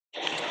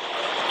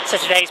So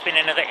today's been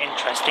another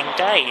interesting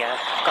day.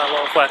 Got a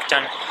lot of work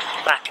done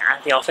back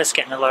at the office,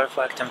 getting a lot of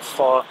work done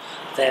for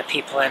the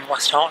people in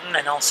West Horton,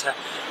 and also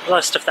a lot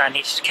of stuff that I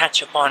needed to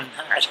catch up on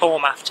at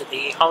home after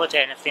the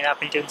holiday and everything I've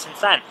been doing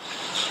since then.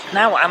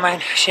 Now I'm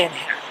actually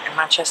in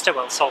Manchester,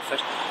 well, Salford,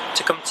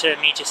 to come to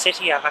Media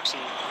City. I've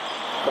actually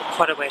got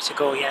quite a way to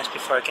go yet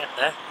before I get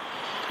there.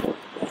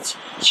 It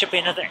should be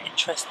another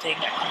interesting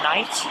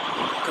night.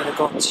 I'm going to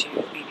go to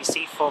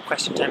BBC for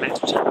Question Time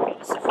Extra.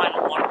 This is the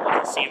final one of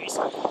the series,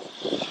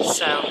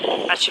 so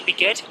that should be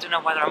good. I don't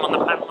know whether I'm on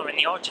the panel or in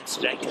the audience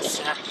today,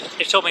 because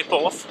they've told me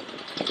both.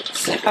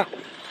 So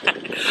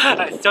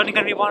it's only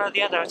going to be one or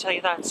the other, I'll tell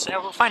you that.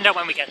 So we'll find out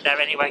when we get there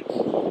anyway.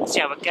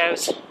 See how it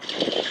goes.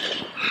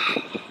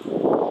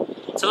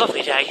 It's a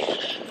lovely day.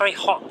 Very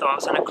hot though. I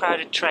was on a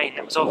crowded train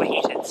that was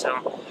overheated, so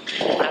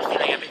I'm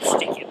feeling a bit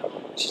sticky at the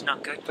moment, which is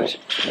not good, but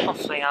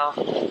hopefully I'll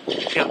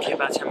be okay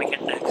by the time we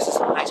get there because it's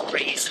a nice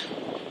breeze.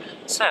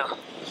 So,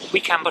 we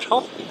can but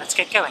hope. Let's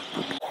get going.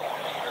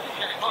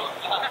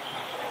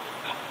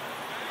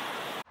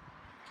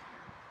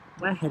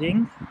 We're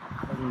heading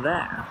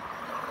there.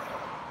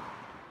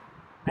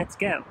 Let's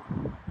go.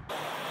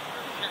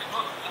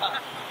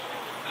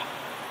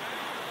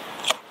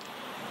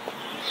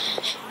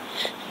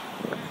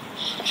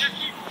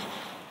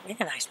 Really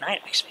a nice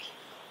night, actually.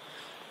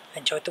 I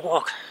enjoyed the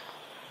walk.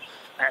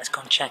 Right, let's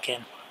go and check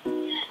in.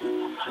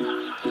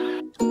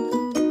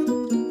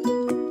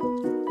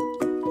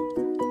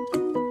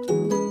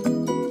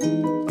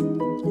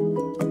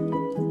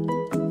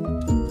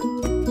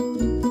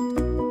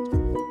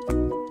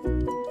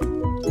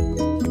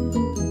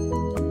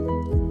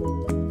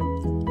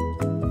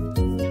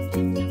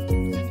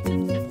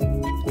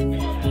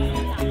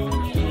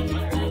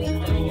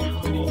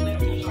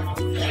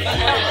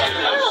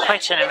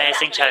 Quite an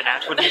amazing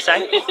turnout, wouldn't you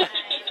say?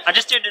 I'm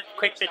just doing a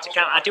quick bit to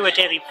count. I do a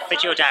daily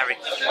video diary,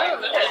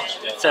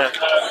 so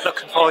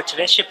looking forward to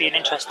this. Should be an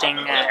interesting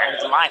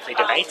and lively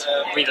debate.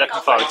 Really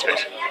looking forward to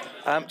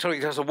it. Sorry,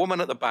 there's a woman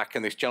at the back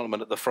and this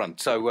gentleman at the front.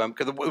 So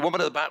the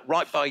woman at the back,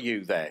 right by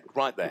you there,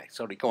 right there.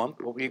 Sorry, go on.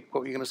 What were you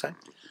going to say?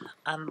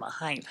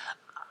 Hi.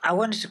 I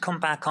wanted to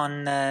come back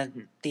on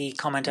the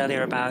comment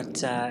earlier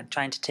about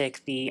trying to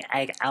take the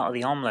egg out of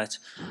the omelette.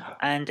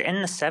 And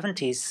in the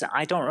 70s,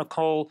 I don't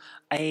recall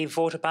a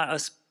vote about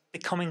us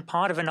becoming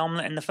part of an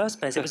omelette in the first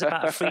place. It was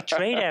about a free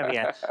trade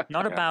area,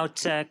 not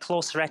about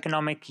closer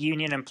economic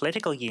union and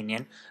political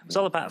union. It was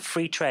all about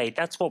free trade.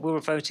 That's what we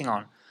were voting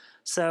on.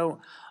 So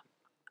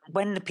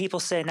when the people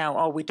say now,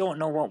 oh, we don't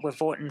know what we're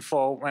voting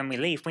for when we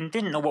leave, we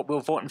didn't know what we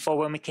were voting for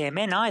when we came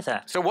in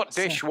either. So what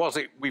dish was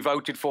it we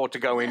voted for to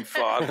go in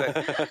for?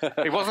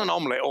 It wasn't an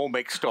omelette all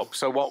mixed up,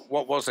 so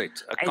what was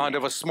it? A kind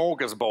of a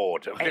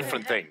smorgasbord of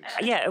different things?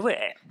 Yeah,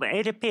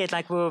 it appeared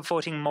like we were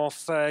voting more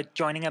for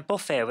joining a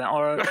buffet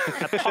or a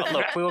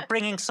potluck. We were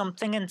bringing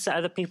something and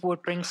other people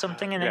would bring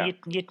something and then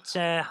you'd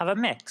have a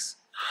mix.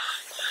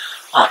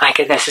 Oh my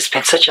goodness, it's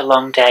been such a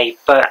long day,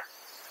 but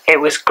it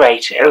was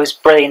great. It was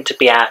brilliant to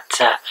be at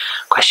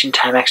Question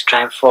Time Extra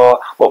Time for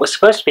what was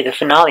supposed to be the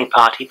finale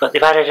party, but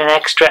they've added an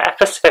extra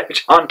episode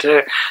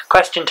onto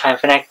Question Time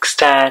for next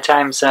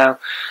time, so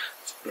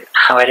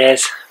how it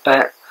is.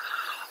 But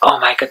oh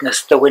my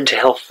goodness, the Winter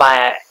Hill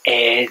fire,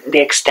 the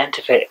extent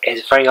of it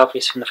is very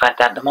obvious from the fact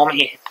that the moment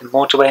you hit the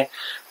motorway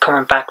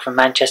coming back from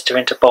Manchester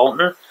into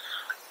Bolton,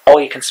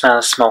 all you can smell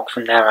is smoke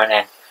from there on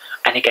in,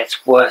 and it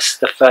gets worse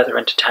the further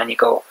into town you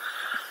go.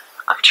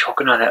 I'm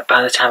choking on it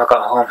by the time I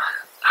got home.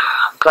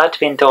 I'm glad to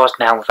be indoors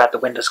now. We've had the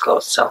windows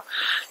closed, so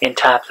the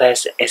entire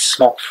place is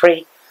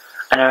smoke-free,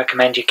 and I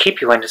recommend you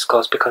keep your windows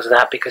closed because of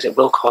that, because it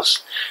will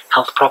cause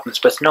health problems.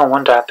 But it's no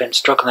wonder I've been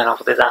struggling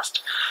over the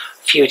last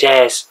few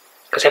days,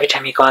 because every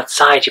time you go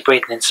outside you're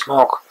breathing in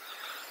smoke.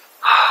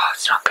 Oh,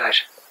 it's not good.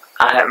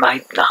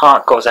 My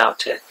heart goes out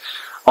to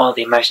all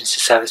the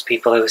emergency service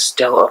people who are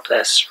still up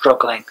there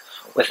struggling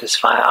with this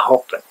fire. I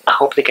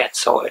hope they get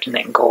sorted and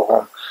they can go home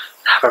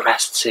and have a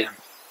rest soon.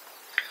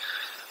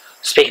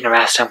 Speaking of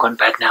rest, I'm going to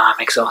bed now.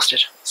 I'm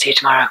exhausted. See you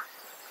tomorrow.